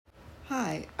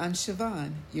Hi, I'm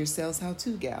Siobhan, your sales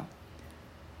how-to gal.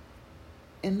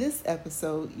 In this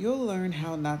episode, you'll learn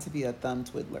how not to be a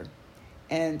thumb-twiddler.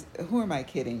 And who am I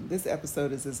kidding? This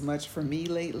episode is as much for me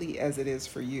lately as it is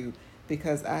for you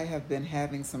because I have been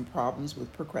having some problems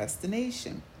with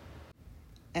procrastination.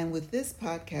 And with this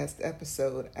podcast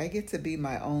episode, I get to be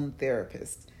my own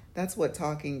therapist. That's what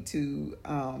talking to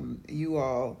you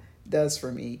all does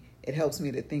for me. It helps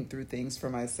me to think through things for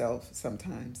myself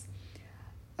sometimes.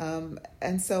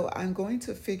 And so I'm going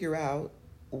to figure out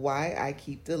why I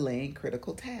keep delaying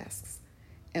critical tasks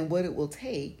and what it will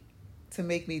take to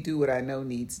make me do what I know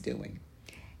needs doing.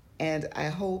 And I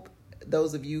hope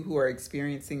those of you who are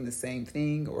experiencing the same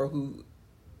thing or who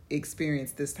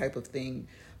experience this type of thing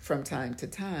from time to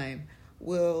time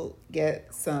will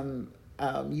get some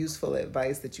useful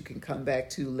advice that you can come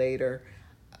back to later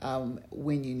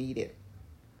when you need it.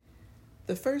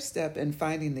 The first step in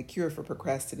finding the cure for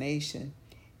procrastination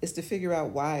is to figure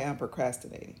out why I'm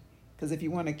procrastinating. Because if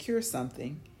you want to cure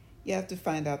something, you have to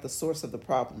find out the source of the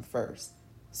problem first.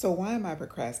 So why am I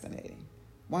procrastinating?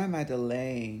 Why am I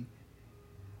delaying?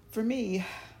 For me,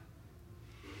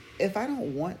 if I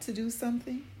don't want to do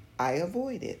something, I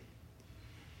avoid it.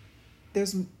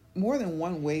 There's more than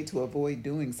one way to avoid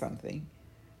doing something.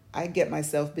 I get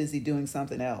myself busy doing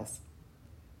something else.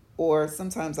 Or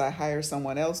sometimes I hire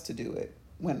someone else to do it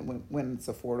when it's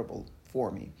affordable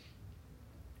for me.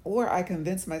 Or I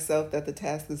convince myself that the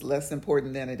task is less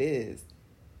important than it is.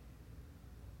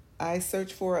 I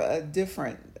search for a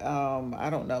different,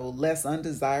 less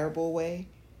undesirable way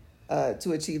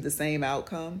to achieve the same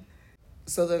outcome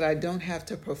so that I don't have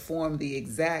to perform the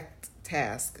exact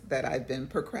task that I've been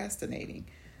procrastinating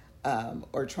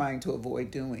or trying to avoid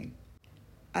doing.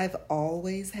 I've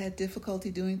always had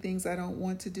difficulty doing things I don't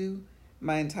want to do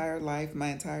my entire life, my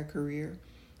entire career.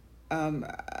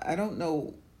 I don't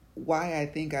know why I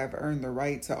think I've earned the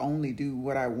right to only do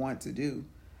what I want to do.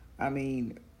 I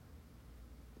mean,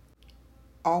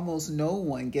 almost no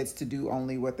one gets to do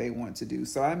only what they want to do.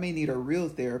 So I may need a real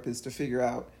therapist to figure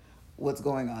out what's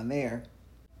going on there.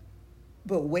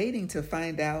 But waiting to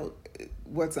find out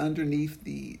what's underneath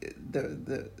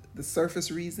the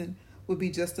surface reason would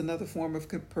be just another form of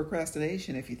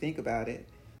procrastination if you think about it.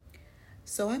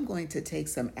 So I'm going to take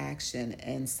some action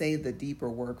and save the deeper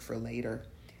work for later.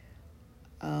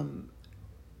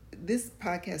 This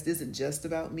podcast isn't just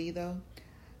about me though,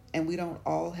 and we don't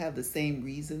all have the same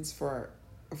reasons for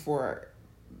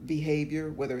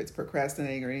behavior, whether it's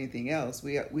procrastinating or anything else.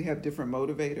 We have different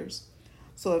motivators.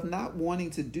 So if not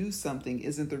wanting to do something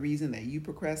isn't the reason that you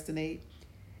procrastinate,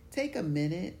 take a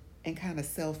minute and kind of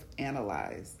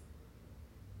self-analyze.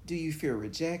 Do you fear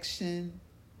rejection?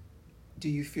 Do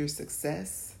you fear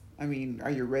success? I mean,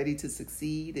 are you ready to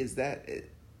succeed?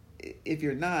 If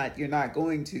you're not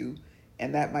going to,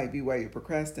 and that might be why you're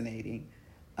procrastinating.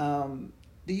 Do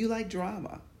you like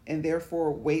drama and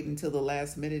therefore wait until the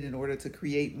last minute in order to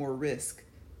create more risk?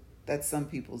 That's some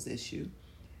people's issue.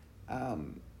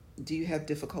 Do you have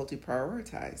difficulty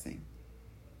prioritizing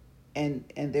and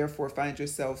therefore find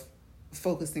yourself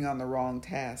focusing on the wrong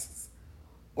tasks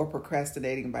or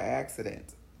procrastinating by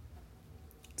accident?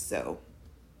 So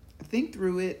think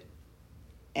through it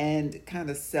and kind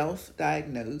of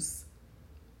self-diagnose.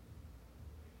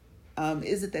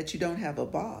 Is it that you don't have a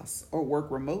boss or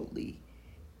work remotely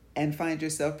and find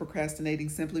yourself procrastinating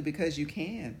simply because you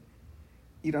can?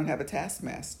 You don't have a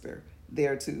taskmaster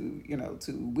there to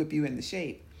whip you into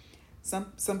shape.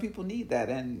 Some people need that,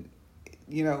 and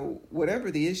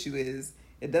whatever the issue is,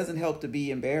 it doesn't help to be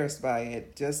embarrassed by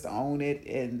it. Just own it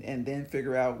and then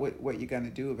figure out what you're going to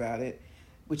do about it,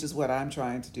 which is what I'm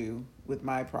trying to do with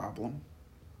my problem.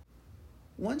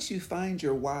 Once you find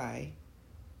your why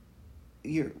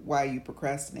you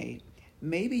procrastinate,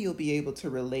 maybe you'll be able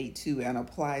to relate to and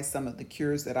apply some of the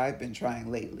cures that I've been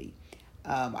trying lately.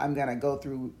 I'm going to go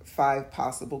through 5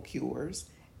 possible cures,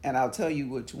 and I'll tell you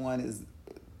which one is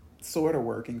sort of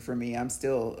working for me. I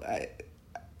still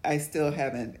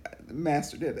haven't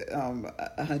mastered it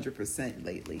 100%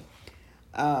 lately.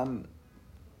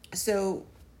 So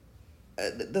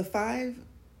the 5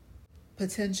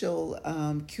 potential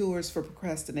cures for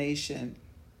procrastination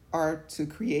are to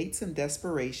create some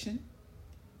desperation,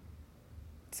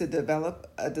 to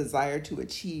develop a desire to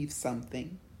achieve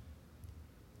something,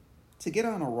 to get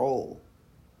on a roll,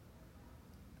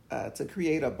 to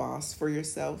create a boss for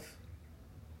yourself,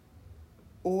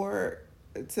 or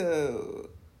to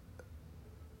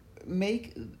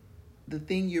make the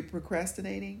thing you're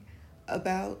procrastinating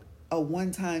about a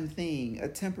one-time thing, a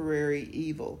temporary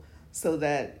evil, so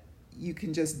that you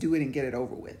can just do it and get it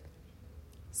over with.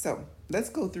 So let's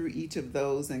go through each of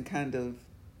those and kind of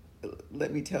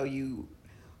let me tell you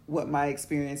what my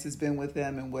experience has been with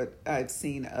them and what I've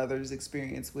seen others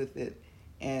experience with it,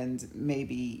 and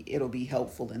maybe it'll be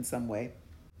helpful in some way.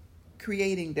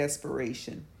 Creating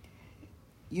desperation.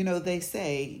 They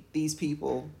say,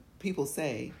 people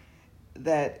say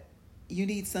that you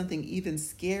need something even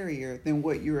scarier than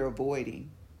what you're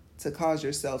avoiding to cause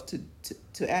yourself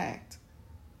to act.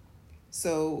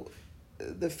 So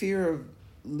the fear of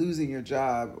losing your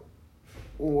job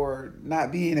or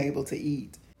not being able to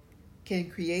eat can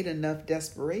create enough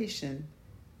desperation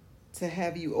to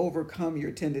have you overcome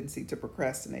your tendency to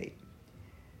procrastinate.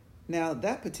 Now,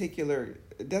 that particular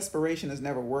desperation has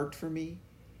never worked for me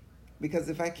because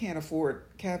if I can't afford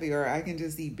caviar, I can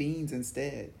just eat beans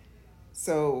instead.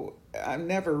 So I'm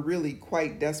never really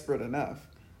quite desperate enough.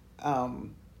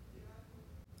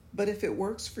 But if it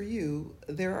works for you,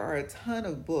 there are a ton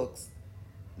of books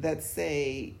that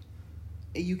say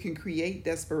you can create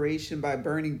desperation by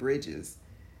burning bridges,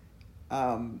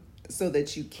 so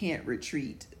that you can't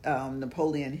retreat.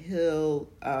 Napoleon Hill,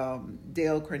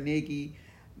 Dale Carnegie,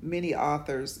 many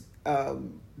authors,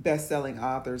 best-selling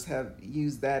authors, have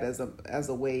used that as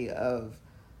a way of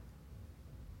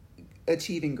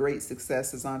achieving great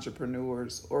success as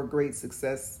entrepreneurs or great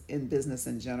success in business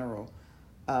in general.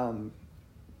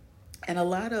 And a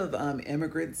lot of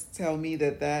immigrants tell me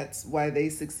that that's why they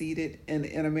succeeded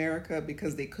in America,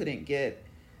 because they couldn't get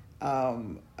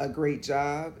a great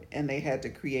job and they had to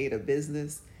create a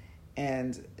business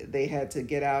and they had to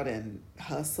get out and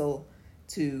hustle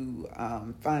to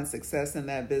find success in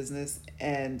that business.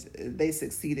 And they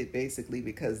succeeded basically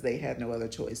because they had no other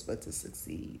choice but to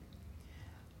succeed.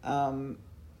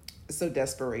 So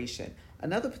desperation.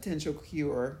 Another potential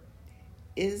cure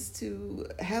is to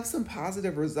have some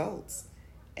positive results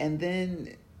and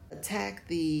then attack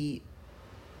the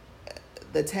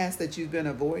task that you've been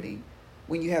avoiding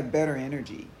when you have better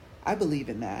energy. I believe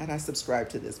in that. I subscribe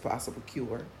to this possible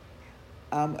cure.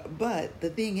 But the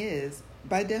thing is,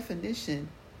 by definition,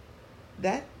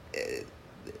 that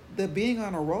the being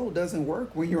on a roll doesn't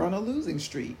work when you're on a losing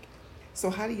streak. So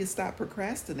how do you stop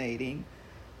procrastinating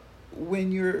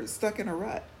when you're stuck in a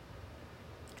rut?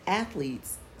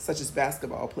 Athletes, such as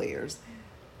basketball players,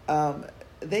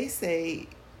 they say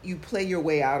you play your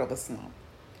way out of a slump.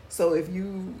 So if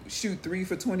you shoot 3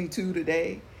 for 22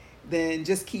 today, then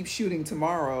just keep shooting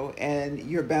tomorrow and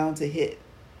you're bound to hit.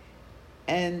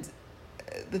 And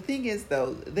the thing is,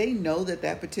 though, they know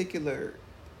that particular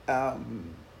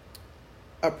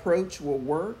approach will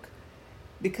work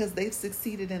because they've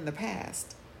succeeded in the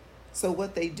past. So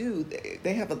what they do,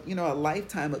 they have a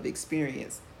lifetime of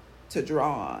experience to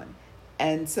draw on.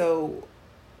 And so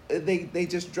they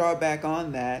just draw back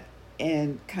on that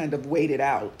and kind of wait it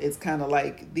out. It's kind of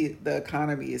like the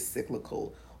economy is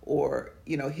cyclical, or,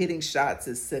 hitting shots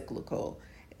is cyclical.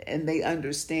 And they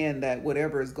understand that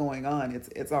whatever is going on,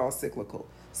 it's all cyclical.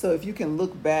 So if you can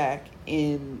look back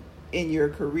in your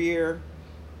career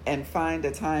and find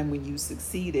a time when you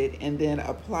succeeded and then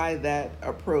apply that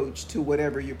approach to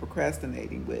whatever you're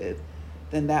procrastinating with,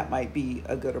 then that might be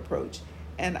a good approach.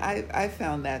 And I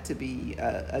found that to be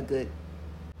a good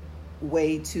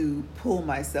way to pull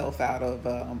myself out of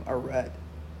a rut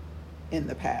in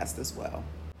the past as well.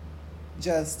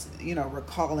 Just,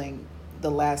 recalling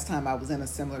the last time I was in a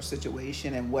similar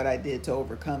situation and what I did to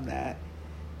overcome that.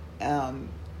 And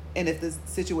if the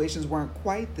situations weren't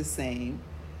quite the same,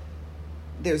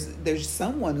 there's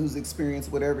someone who's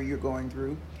experienced whatever you're going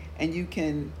through, and you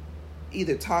can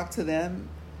either talk to them,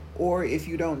 or if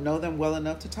you don't know them well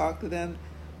enough to talk to them,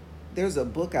 there's a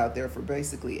book out there for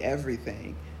basically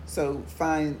everything. So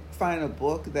find a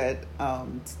book that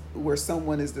where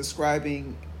someone is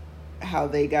describing how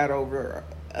they got over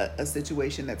a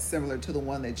situation that's similar to the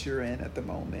one that you're in at the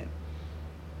moment.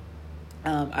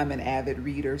 I'm an avid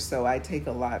reader, so I take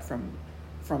a lot from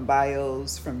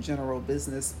bios, from general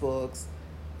business books.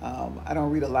 I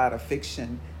don't read a lot of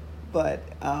fiction, but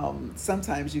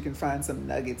sometimes you can find some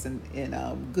nuggets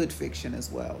in good fiction as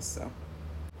well. So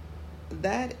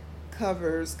that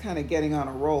covers kind of getting on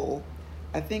a roll.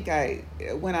 I think I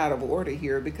went out of order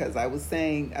here because I was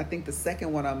saying, I think the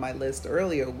second one on my list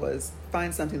earlier was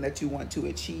find something that you want to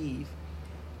achieve,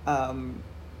 and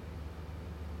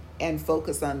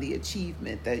focus on the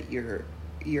achievement that you're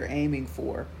aiming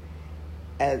for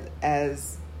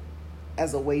as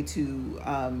a way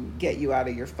to get you out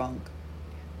of your funk.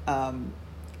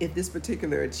 If this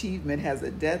particular achievement has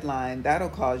a deadline, that'll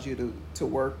cause you to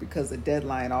work, because a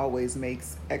deadline always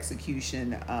makes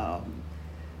execution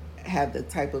have the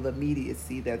type of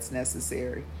immediacy that's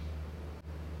necessary.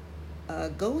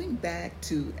 Going back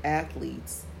to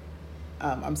athletes,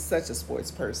 I'm such a sports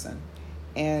person,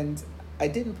 and I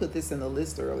didn't put this in the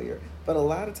list earlier, but a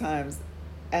lot of times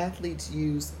athletes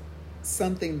use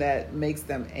something that makes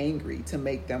them angry to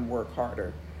make them work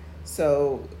harder.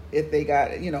 So if they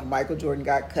got, Michael Jordan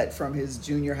got cut from his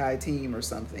junior high team or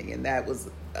something, and that was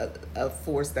a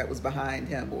force that was behind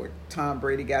him, or Tom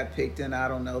Brady got picked in, I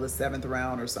don't know, the 7th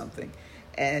round or something,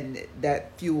 and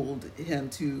that fueled him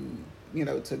to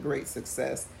great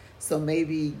success. So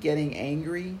maybe getting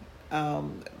angry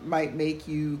might make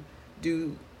you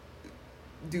do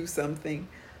something.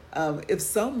 If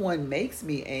someone makes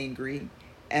me angry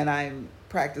and I'm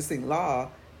practicing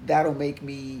law, that'll make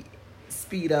me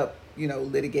speed up,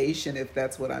 litigation if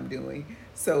that's what I'm doing.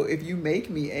 So if you make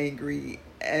me angry,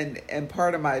 and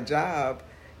part of my job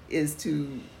is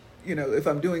to, if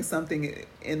I'm doing something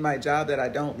in my job that I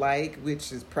don't like,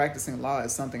 which is practicing law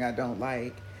is something I don't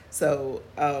like. So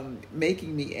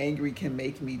making me angry can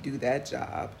make me do that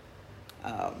job.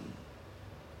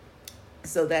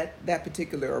 So that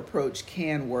particular approach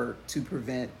can work to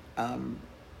prevent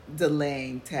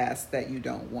delaying tasks that you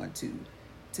don't want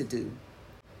to do.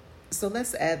 So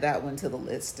let's add that one to the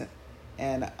list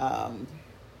and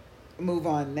move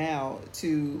on now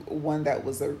to one that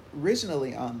was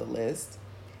originally on the list,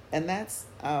 and that's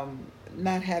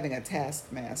not having a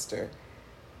taskmaster,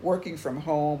 working from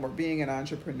home, or being an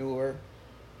entrepreneur.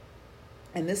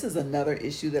 And this is another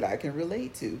issue that I can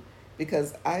relate to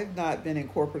because I've not been in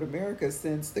corporate America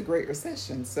since the Great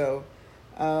Recession. So,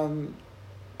 and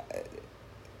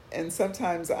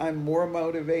sometimes I'm more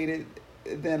motivated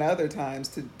than other times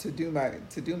to do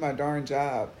my darn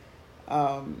job.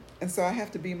 And so I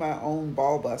have to be my own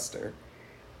ball buster.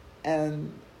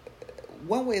 And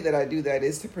one way that I do that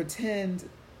is to pretend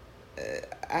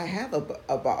I have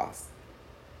a boss.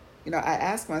 I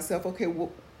ask myself, okay,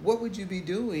 what would you be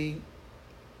doing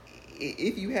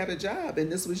if you had a job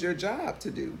and this was your job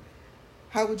to do?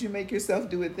 How would you make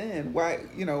yourself do it then? Why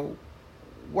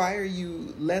are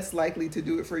you less likely to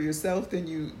do it for yourself than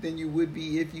you would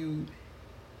be if you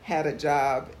had a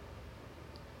job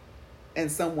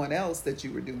and someone else that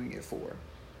you were doing it for?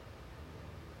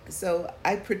 So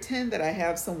I pretend that I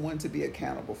have someone to be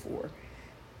accountable for,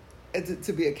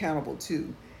 to be accountable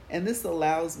to. And this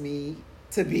allows me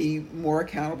to be more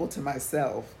accountable to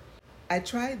myself. I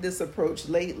tried this approach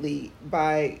lately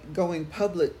by going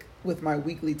public with my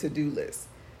weekly to-do list.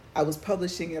 I was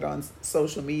publishing it on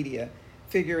social media,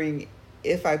 figuring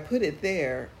if I put it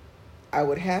there, I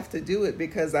would have to do it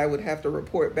because I would have to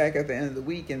report back at the end of the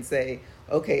week and say,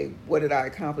 okay, what did I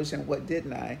accomplish and what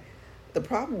didn't I? The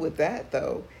problem with that,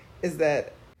 though, is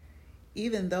that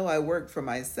even though I work for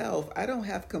myself, I don't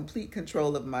have complete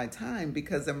control of my time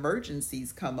because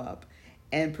emergencies come up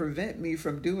and prevent me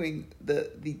from doing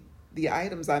the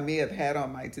items I may have had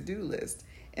on my to-do list.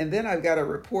 And then I've got to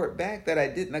report back that I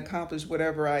didn't accomplish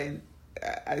whatever I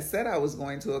said I was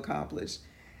going to accomplish.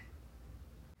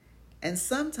 And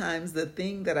sometimes the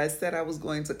thing that I said I was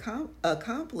going to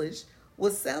accomplish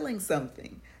was selling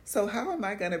something. So how am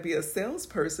I going to be a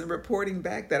salesperson reporting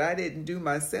back that I didn't do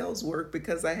my sales work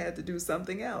because I had to do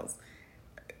something else?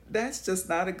 That's just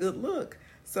not a good look.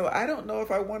 So I don't know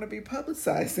if I want to be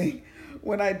publicizing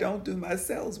when I don't do my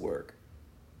sales work.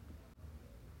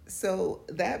 So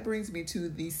that brings me to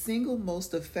the single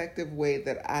most effective way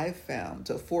that I've found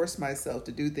to force myself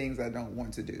to do things I don't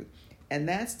want to do. And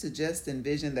that's to just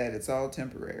envision that it's all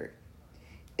temporary.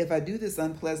 If I do this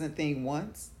unpleasant thing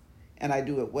once and I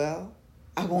do it well,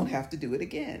 I won't have to do it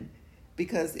again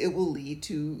because it will lead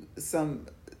to some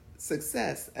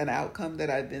success, an outcome that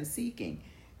I've been seeking,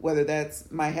 whether that's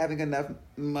my having enough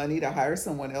money to hire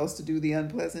someone else to do the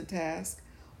unpleasant task,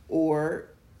 or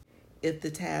if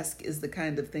the task is the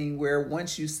kind of thing where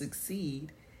once you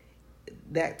succeed,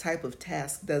 that type of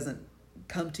task doesn't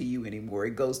come to you anymore.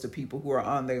 It goes to people who are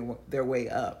on their way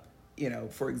up.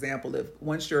 For example, if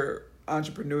once your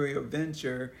entrepreneurial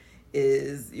venture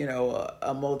is,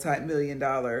 a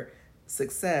multi-million-dollar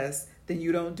success, then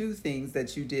you don't do things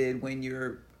that you did when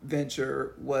your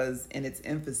venture was in its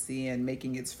infancy and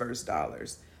making its first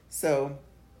dollars. So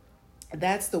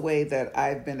that's the way that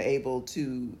I've been able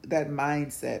to, that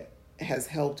mindset has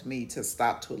helped me to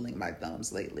stop twiddling my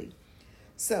thumbs lately.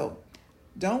 So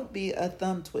don't be a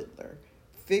thumb twiddler.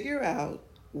 Figure out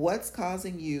what's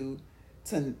causing you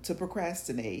to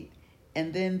procrastinate,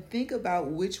 and then think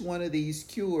about which one of these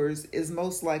cures is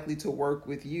most likely to work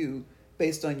with you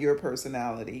based on your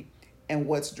personality and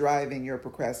what's driving your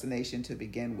procrastination to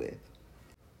begin with.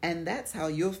 And that's how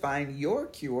you'll find your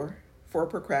cure for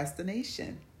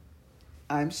procrastination.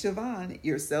 I'm Siobhan,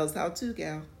 your Sales How To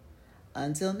Gal.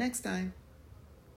 Until next time.